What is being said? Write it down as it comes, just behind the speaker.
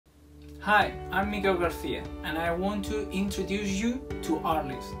Hi, I'm Miguel García and I want to introduce you to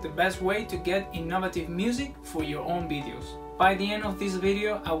Artlist, the best way to get innovative music for your own videos. By the end of this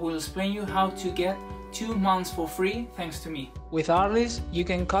video, I will explain you how to get 2 months for free thanks to me. With Artlist, you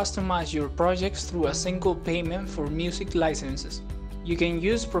can customize your projects through a single payment for music licenses. You can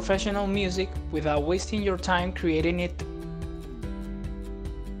use professional music without wasting your time creating it.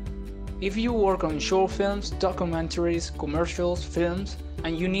 If you work on short films, documentaries, commercials, films,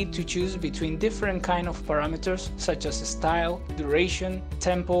 and you need to choose between different kind of parameters such as style, duration,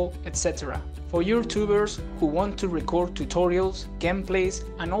 tempo, etc. For YouTubers who want to record tutorials, gameplays,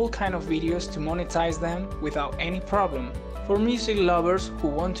 and all kind of videos to monetize them without any problem. For music lovers who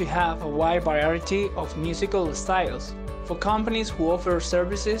want to have a wide variety of musical styles. For companies who offer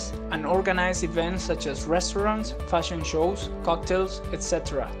services and organize events such as restaurants, fashion shows, cocktails,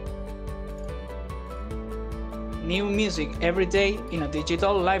 etc. New music every day in a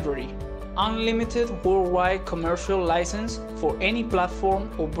digital library. Unlimited worldwide commercial license for any platform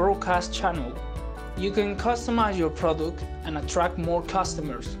or broadcast channel. You can customize your product and attract more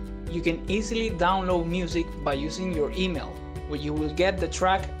customers. You can easily download music by using your email, where you will get the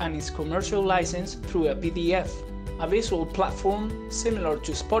track and its commercial license through a PDF. A visual platform similar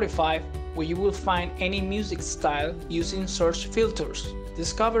to Spotify, where you will find any music style using search filters.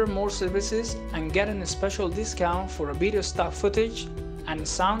 Discover more services and get a special discount for a video stock footage and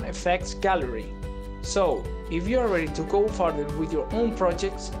sound effects gallery. So, if you are ready to go further with your own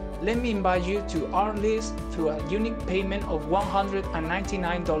projects, let me invite you to Artlist through a unique payment of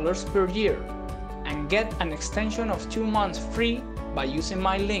 $199 per year and get an extension of 2 months free by using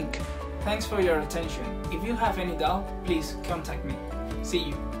my link. Thanks for your attention. If you have any doubt, please contact me. See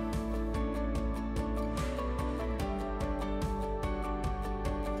you.